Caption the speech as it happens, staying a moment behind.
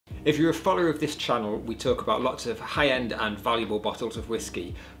If you're a follower of this channel, we talk about lots of high-end and valuable bottles of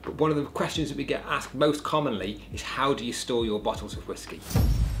whiskey, but one of the questions that we get asked most commonly is how do you store your bottles of whiskey?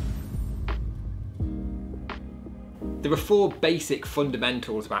 There are 4 basic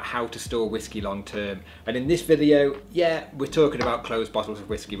fundamentals about how to store whiskey long term, and in this video, we're talking about closed bottles of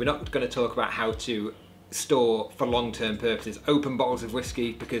whiskey. We're not going to talk about how to store for long-term purposes open bottles of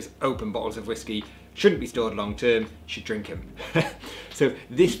whiskey, because open bottles of whiskey shouldn't be stored long term, you should drink them. So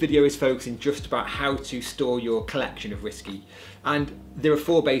this video is focusing just about how to store your collection of whiskey, and there are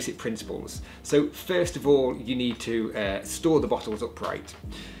 4 basic principles. So first of all, you need to store the bottles upright.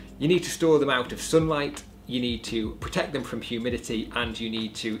 You need to store them out of sunlight, you need to protect them from humidity, and you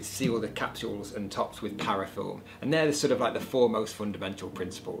need to seal the capsules and tops with parafilm. And they're sort of like the 4 most fundamental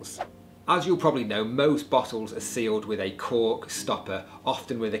principles. As you'll probably know, most bottles are sealed with a cork stopper,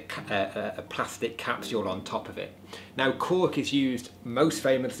 often with a plastic capsule on top of it. Now, cork is used most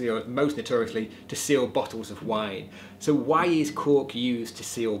famously or most notoriously to seal bottles of wine. So why is cork used to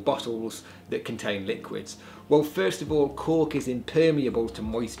seal bottles that contain liquids? Well, first of all, cork is impermeable to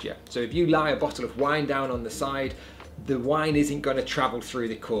moisture. So if you lie a bottle of wine down on the side, the wine isn't going to travel through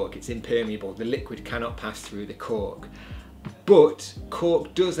the cork. It's impermeable. The liquid cannot pass through the cork. But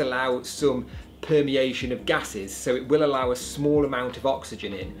cork does allow some permeation of gases, so it will allow a small amount of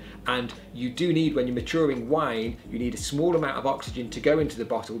oxygen in, and you do need, when you're maturing wine, you need a small amount of oxygen to go into the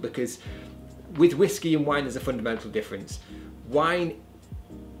bottle, because with whiskey and wine there's a fundamental difference. Wine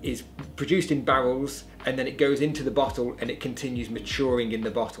is produced in barrels and then it goes into the bottle and it continues maturing in the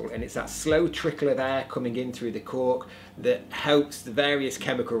bottle, and it's that slow trickle of air coming in through the cork that helps the various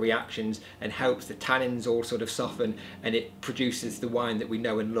chemical reactions and helps the tannins all sort of soften, and it produces the wine that we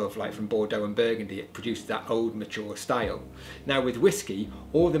know and love, like from Bordeaux and Burgundy. It produces that old mature style. Now with whiskey,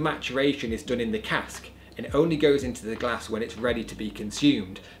 all the maturation is done in the cask and it only goes into the glass when it's ready to be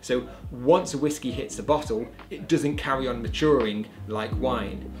consumed. So once a whiskey hits the bottle, it doesn't carry on maturing like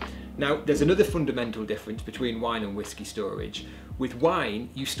wine. Now, there's another fundamental difference between wine and whiskey storage. With wine,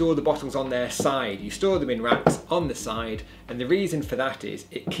 you store the bottles on their side. You store them in racks on the side, and the reason for that is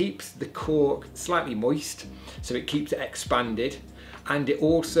it keeps the cork slightly moist, so it keeps it expanded, and it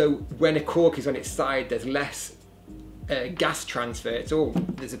also, when a cork is on its side, there's less gas transfer.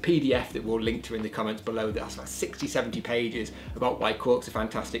 There's a PDF that we'll link to in the comments below. That's about 60-70 pages about why corks are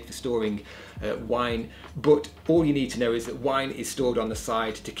fantastic for storing wine. But all you need to know is that wine is stored on the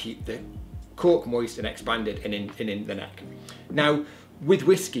side to keep the cork moist and expanded and in the neck. Now, with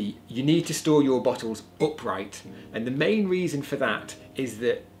whiskey, you need to store your bottles upright, and the main reason for that is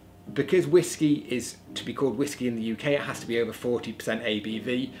that because whiskey is to be called whiskey in the UK, it has to be over 40%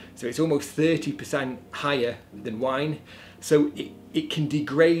 ABV, so it's almost 30% higher than wine. So it can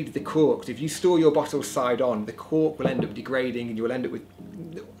degrade the corks. If you store your bottle side on, the cork will end up degrading and you will end up with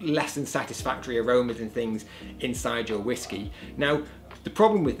less than satisfactory aromas and things inside your whiskey. Now, the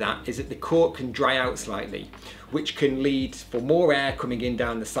problem with that is that the cork can dry out slightly, which can lead for more air coming in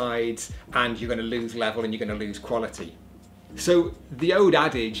down the sides, and you're going to lose level and you're going to lose quality. So the old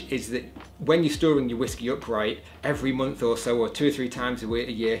adage is that when you're storing your whiskey upright, every month or so, or 2 or 3 times a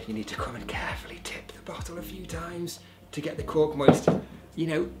year, you need to come and carefully tip the bottle a few times to get the cork moist. You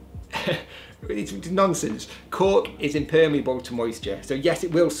know, it's nonsense. Cork is impermeable to moisture. So yes,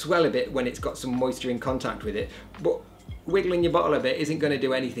 it will swell a bit when it's got some moisture in contact with it, but wiggling your bottle a bit isn't going to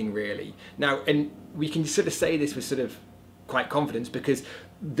do anything really. Now, and we can sort of say this with sort of quite confidence, because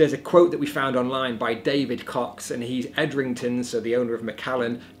there's a quote that we found online by David Cox, and he's Edrington, so the owner of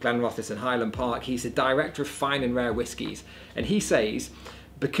Macallan, Glenrothes and Highland Park. He's the director of fine and rare whiskies, and he says,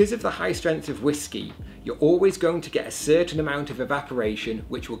 because of the high strength of whiskey, you're always going to get a certain amount of evaporation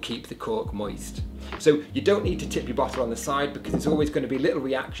which will keep the cork moist. So you don't need to tip your bottle on the side, because there's always going to be little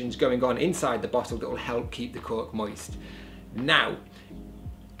reactions going on inside the bottle that will help keep the cork moist. Now,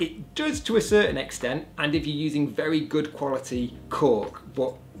 it does to a certain extent, and if you're using very good quality cork,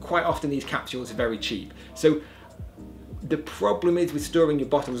 but quite often these capsules are very cheap. So the problem is with storing your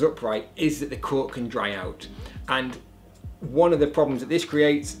bottles upright is that the cork can dry out, and one of the problems that this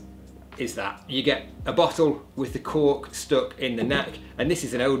creates is that you get a bottle with the cork stuck in the neck, and this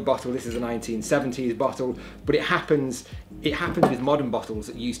is an old bottle, this is a 1970s bottle, but it happens with modern bottles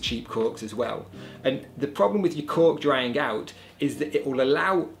that use cheap corks as well. And the problem with your cork drying out is that it will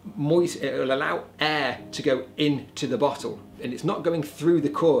allow air to go into the bottle, and it's not going through the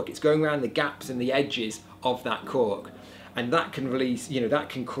cork, it's going around the gaps and the edges of that cork. and that can release, that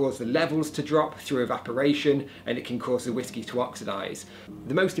can cause the levels to drop through evaporation, and it can cause the whisky to oxidize.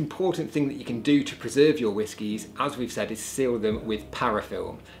 The most important thing that you can do to preserve your whiskies, as we've said, is seal them with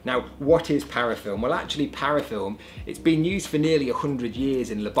parafilm. Now, what is parafilm? Well, actually parafilm, it's been used for nearly 100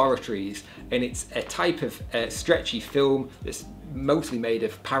 years in laboratories, and it's a type of stretchy film that's mostly made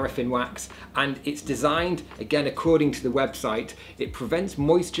of paraffin wax, and it's designed, again according to the website, it prevents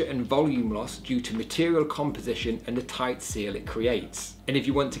moisture and volume loss due to material composition and the tight seal it creates. And if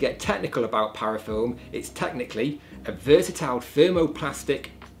you want to get technical about parafilm, it's technically a versatile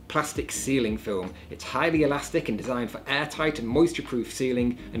thermoplastic plastic sealing film. It's highly elastic and designed for airtight and moisture-proof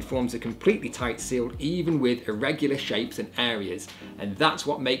sealing, and forms a completely tight seal even with irregular shapes and areas, and that's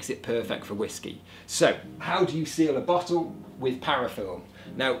what makes it perfect for whiskey. So how do you seal a bottle with parafilm?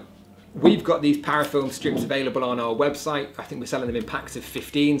 Now, we've got these parafilm strips available on our website. I think we're selling them in packs of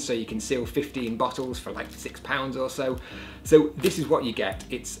 15, so you can seal 15 bottles for like £6 or so. So this is what you get.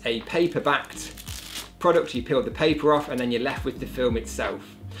 It's a paper-backed product. You peel the paper off and then you're left with the film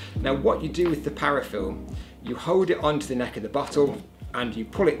itself. Now, what you do with the parafilm, you hold it onto the neck of the bottle and you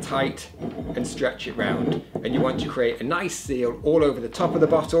pull it tight and stretch it round, and you want to create a nice seal all over the top of the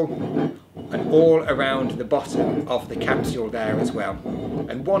bottle and all around the bottom of the capsule there as well.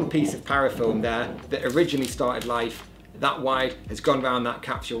 And one piece of parafilm there that originally started life that wide has gone around that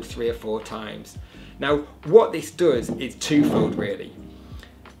capsule 3 or 4 times. Now, what this does is twofold really.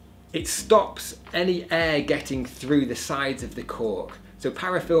 It stops any air getting through the sides of the cork. So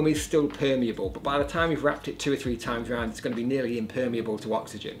parafilm is still permeable, but by the time you've wrapped it 2 or 3 times around, it's going to be nearly impermeable to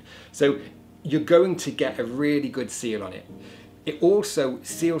oxygen. So you're going to get a really good seal on it. It also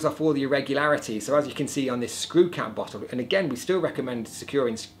seals off all the irregularities. So as you can see on this screw cap bottle, and again, we still recommend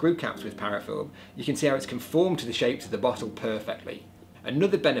securing screw caps with parafilm, you can see how it's conformed to the shapes of the bottle perfectly.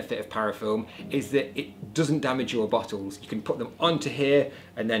 Another benefit of parafilm is that it doesn't damage your bottles. You can put them onto here,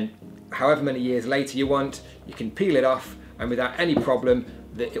 and then however many years later you want, you can peel it off, and without any problem,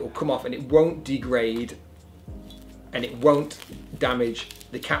 that it will come off and it won't degrade and it won't damage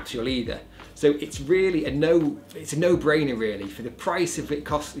the capsule either. So it's really it's a no-brainer really. For the price of it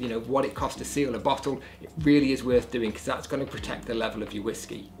costs, what it costs to seal a bottle, it really is worth doing, because that's going to protect the level of your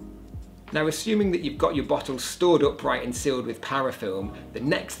whiskey. Now, assuming that you've got your bottles stored upright and sealed with parafilm, the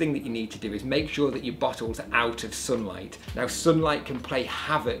next thing that you need to do is make sure that your bottles are out of sunlight. Now, sunlight can play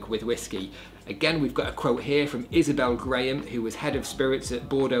havoc with whiskey. Again, we've got a quote here from Isabel Graham, who was head of spirits at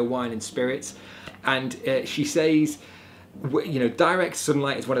Bordeaux Wine and Spirits, and she says, direct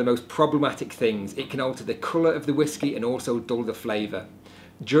sunlight is one of the most problematic things. It can alter the colour of the whiskey and also dull the flavour.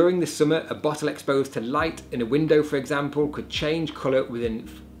 During the summer, a bottle exposed to light in a window, for example, could change colour within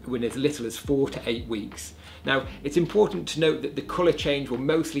as little as 4 to 8 weeks. Now, it's important to note that the colour change will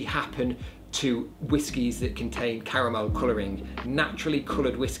mostly happen to whiskies that contain caramel colouring. Naturally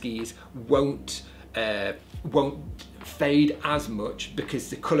coloured whiskies won't fade as much, because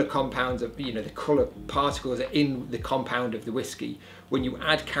the colour compounds of, the colour particles are in the compound of the whiskey. When you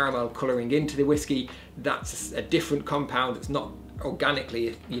add caramel colouring into the whiskey, that's a different compound that's not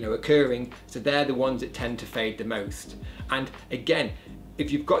organically, occurring, so they're the ones that tend to fade the most. And again,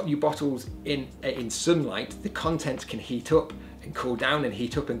 if you've got your bottles in sunlight, the contents can heat up and cool down and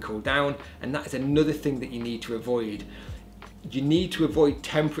heat up and cool down, and that is another thing that you need to avoid. You need to avoid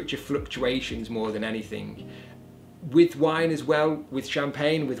temperature fluctuations more than anything. With wine as well, with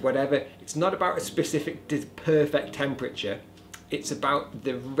champagne, with whatever, it's not about a specific perfect temperature, it's about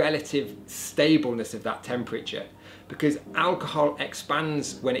the relative stableness of that temperature, because alcohol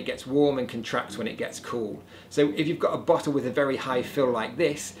expands when it gets warm and contracts when it gets cool. So if you've got a bottle with a very high fill like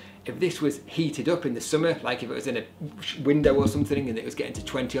this, if this was heated up in the summer, like if it was in a window or something and it was getting to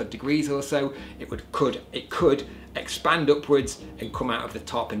 20 odd degrees or so, it could expand upwards and come out of the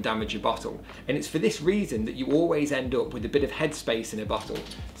top and damage your bottle. And it's for this reason that you always end up with a bit of headspace in a bottle.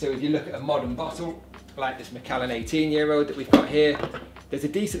 So if you look at a modern bottle, like this Macallan 18-year-old that we've got here, there's a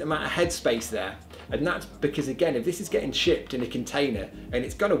decent amount of headspace there. And that's because, again, if this is getting shipped in a container and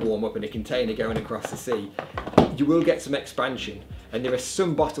it's going to warm up in a container going across the sea, you will get some expansion. And there are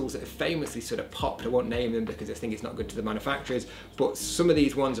some bottles that have famously sort of popped. I won't name them because I think it's not good to the manufacturers, but some of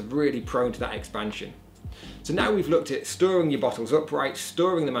these ones are really prone to that expansion. So now we've looked at storing your bottles upright,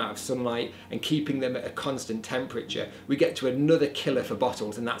 storing them out of sunlight and keeping them at a constant temperature. We get to another killer for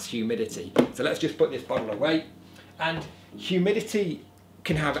bottles, and that's humidity. So let's just put this bottle away. And humidity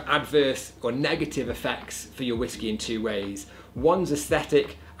can have adverse or negative effects for your whiskey in 2 ways. One's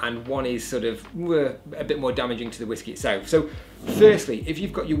aesthetic and one is sort of a bit more damaging to the whiskey itself. So firstly, if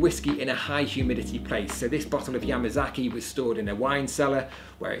you've got your whiskey in a high humidity place, so this bottle of Yamazaki was stored in a wine cellar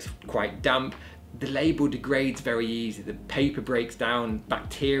where it's quite damp, the label degrades very easy, the paper breaks down,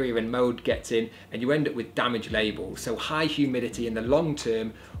 bacteria and mold gets in, and you end up with damaged labels. So high humidity in the long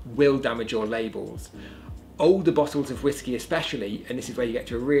term will damage your labels. Older bottles of whiskey especially, and this is where you get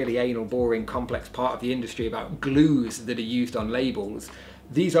to a really anal, boring, complex part of the industry about glues that are used on labels.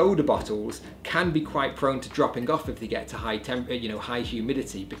 These older bottles can be quite prone to dropping off if they get to high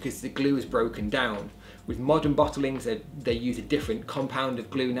humidity, because the glue is broken down. With modern bottlings, they use a different compound of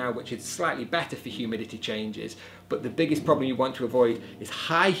glue now, which is slightly better for humidity changes. But the biggest problem you want to avoid is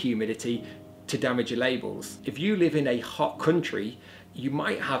high humidity to damage your labels. If you live in a hot country, you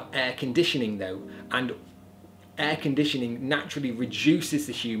might have air conditioning though, and air conditioning naturally reduces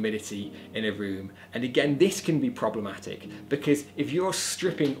the humidity in a room. And again, this can be problematic, because if you're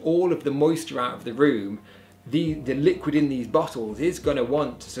stripping all of the moisture out of the room, the liquid in these bottles is going to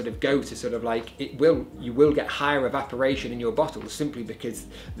want to sort of go to sort of like, you will get higher evaporation in your bottles, simply because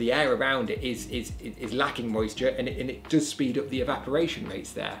the air around it is lacking moisture, and it does speed up the evaporation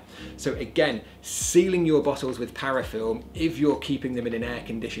rates there. So again, sealing your bottles with parafilm, if you're keeping them in an air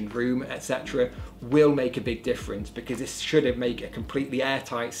conditioned room, etc., will make a big difference, because this should make a completely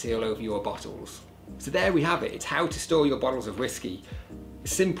airtight seal over your bottles. So there we have it. It's how to store your bottles of whiskey.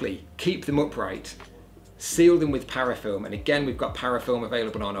 Simply keep them upright, seal them with parafilm, and again, we've got parafilm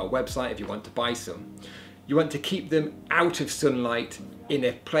available on our website if you want to buy some. You want to keep them out of sunlight, in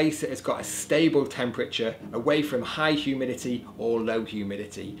a place that has got a stable temperature, away from high humidity or low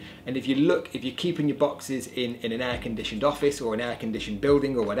humidity. And if you're keeping your boxes in an air-conditioned office or an air-conditioned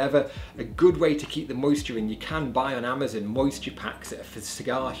building or whatever, a good way to keep the moisture in, you can buy on Amazon moisture packs that are for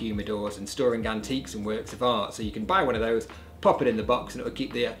cigar humidors and storing antiques and works of art. So you can buy one of those, pop it in the box, and it will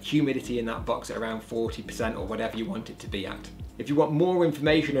keep the humidity in that box at around 40% or whatever you want it to be at. If you want more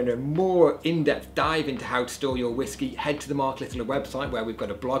information and a more in-depth dive into how to store your whiskey, head to the Mark Littler website, where we've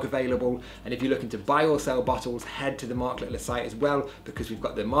got a blog available. And if you're looking to buy or sell bottles, head to the Mark Littler site as well, because we've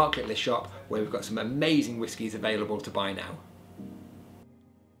got the Mark Littler shop, where we've got some amazing whiskies available to buy now.